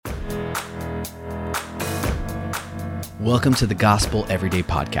Welcome to the Gospel Everyday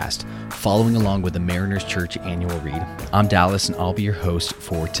Podcast, following along with the Mariners Church annual read. I'm Dallas, and I'll be your host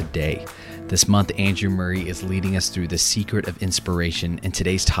for today. This month, Andrew Murray is leading us through the secret of inspiration, and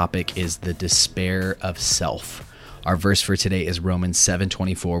today's topic is the despair of self. Our verse for today is Romans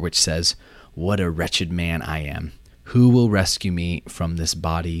 7:24, which says, "What a wretched man I am. Who will rescue me from this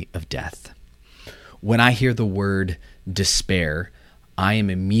body of death?" When I hear the word despair, I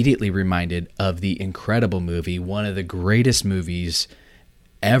am immediately reminded of the incredible movie, one of the greatest movies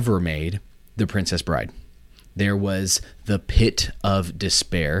ever made, The Princess Bride. There was the pit of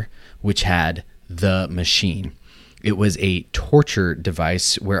despair, which had the machine. It was a torture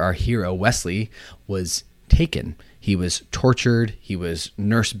device where our hero, Wesley, was taken. He was tortured, he was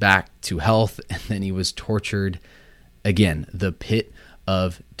nursed back to health, and then he was tortured again. The pit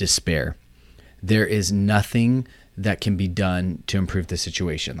of despair. There is nothing that can be done to improve the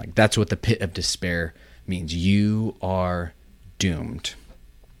situation. Like, that's what the pit of despair means. You are doomed.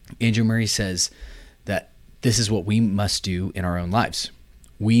 Andrew Murray says that this is what we must do in our own lives.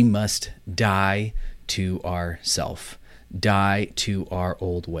 We must die to ourself, die to our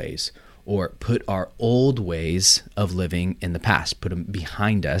old ways, or put our old ways of living in the past, put them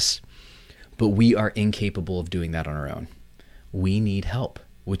behind us. But we are incapable of doing that on our own. We need help,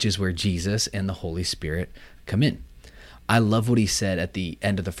 which is where Jesus and the Holy Spirit come in. I love what he said at the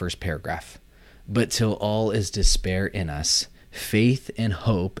end of the first paragraph. But till all is despair in us, faith and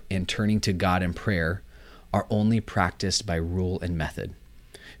hope and turning to God in prayer are only practiced by rule and method.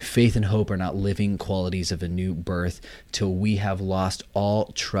 Faith and hope are not living qualities of a new birth till we have lost all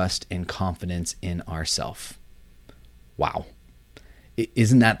trust and confidence in ourselves. Wow.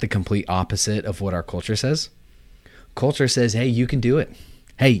 Isn't that the complete opposite of what our culture says? Culture says, hey, you can do it.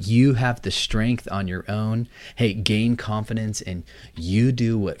 Hey, you have the strength on your own. Hey, gain confidence and you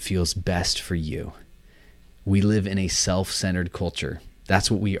do what feels best for you. We live in a self-centered culture.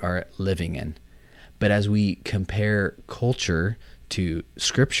 That's what we are living in. But as we compare culture to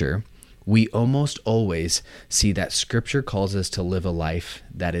Scripture, we almost always see that Scripture calls us to live a life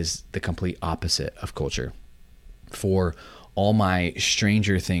that is the complete opposite of culture. For all my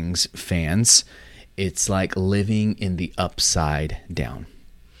Stranger Things fans, it's like living in the upside down.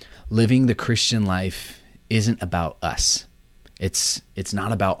 Living the Christian life isn't about us. It's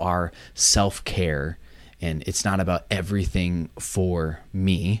not about our self-care, and it's not about everything for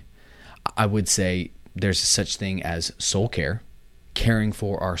me. I would say there's such thing as soul care, caring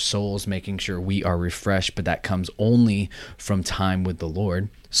for our souls, making sure we are refreshed, but that comes only from time with the Lord.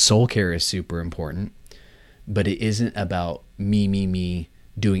 Soul care is super important, but it isn't about me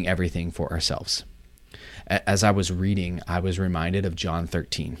doing everything for ourselves. As I was reading, I was reminded of John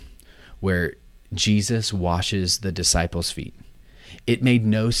 13. Where Jesus washes the disciples' feet. It made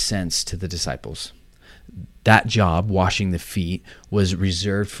no sense to the disciples. That job, washing the feet, was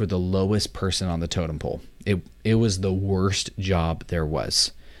reserved for the lowest person on the totem pole. It was the worst job there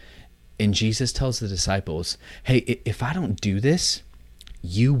was. And Jesus tells the disciples, hey, if I don't do this,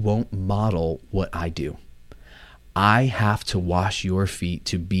 you won't model what I do. I have to wash your feet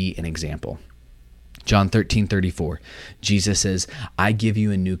to be an example. John 13:34, Jesus says, I give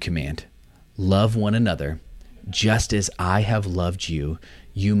you a new command. Love one another. Just as I have loved you,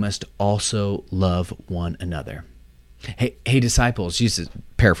 you must also love one another. Hey, disciples, Jesus,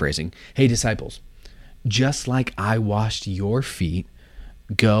 paraphrasing. Hey, disciples, just like I washed your feet,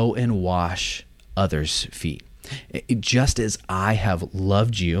 go and wash others' feet. Just as I have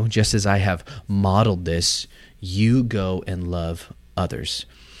loved you, just as I have modeled this, you go and love others.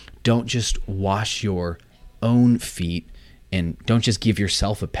 Don't just wash your own feet and don't just give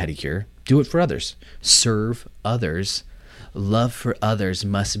yourself a pedicure. Do it for others. Serve others. Love for others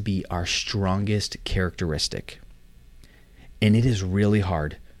must be our strongest characteristic. And it is really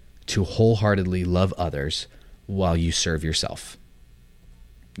hard to wholeheartedly love others while you serve yourself.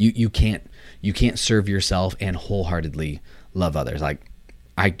 You can't serve yourself and wholeheartedly love others. Like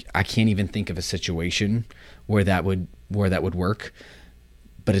I can't even think of a situation where that would work,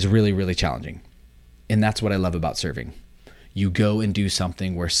 but it's really, really challenging. And that's what I love about serving. You go and do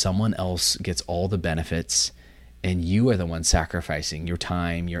something where someone else gets all the benefits and you are the one sacrificing your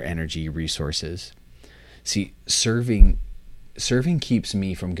time, your energy, resources. See, serving keeps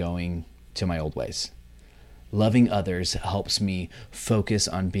me from going to my old ways. Loving others helps me focus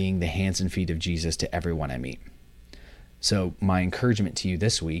on being the hands and feet of Jesus to everyone I meet. So my encouragement to you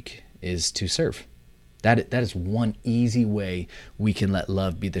this week is to serve. That is one easy way we can let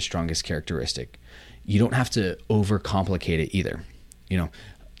love be the strongest characteristic. You don't have to overcomplicate it either.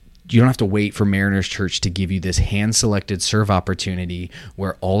 You don't have to wait for Mariners Church to give you this hand-selected serve opportunity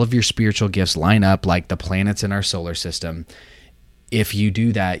where all of your spiritual gifts line up like the planets in our solar system. If you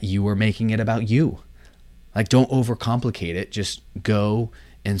do that, you are making it about you. Like, don't overcomplicate it. Just go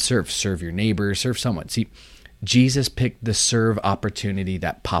and serve. Serve your neighbor, serve someone. See, Jesus picked the serve opportunity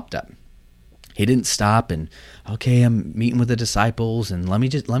that popped up. He didn't stop and, okay, I'm meeting with the disciples and let me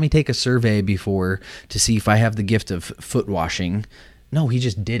take a survey before to see if I have the gift of foot washing. No, he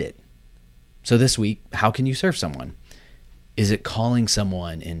just did it. So this week, how can you serve someone? Is it calling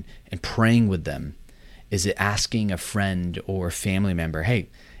someone and praying with them? Is it asking a friend or family member, hey,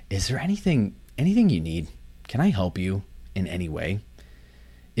 is there anything you need? Can I help you in any way?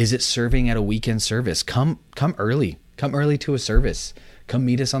 Is it serving at a weekend service? Come early. Come early to a service. Come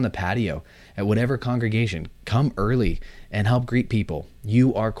meet us on the patio at whatever congregation. Come early and help greet people.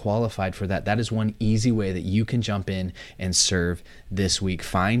 You are qualified for that. That is one easy way that you can jump in and serve this week.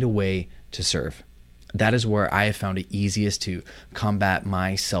 Find a way to serve. That is where I have found it easiest to combat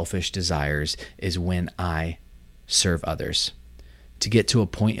my selfish desires, is when I serve others. To get to a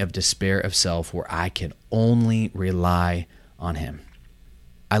point of despair of self where I can only rely on Him.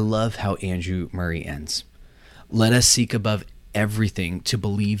 I love how Andrew Murray ends. Let us seek above everything to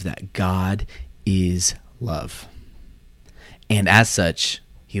believe that God is love. And as such,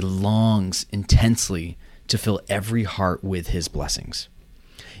 He longs intensely to fill every heart with His blessings.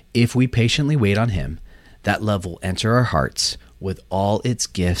 If we patiently wait on Him, that love will enter our hearts with all its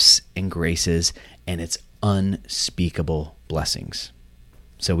gifts and graces and its unspeakable blessings.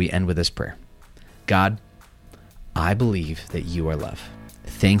 So we end with this prayer. God, I believe that you are love.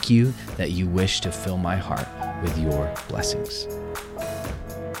 Thank you that you wish to fill my heart with your blessings.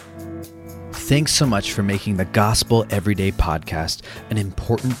 Thanks so much for making the Gospel Everyday podcast an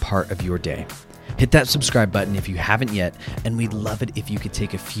important part of your day. Hit that subscribe button if you haven't yet, and we'd love it if you could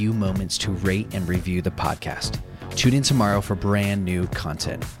take a few moments to rate and review the podcast. Tune in tomorrow for brand new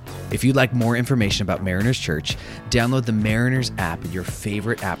content. If you'd like more information about Mariners Church, download the Mariners app in your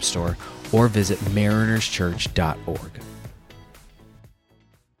favorite app store or visit marinerschurch.org.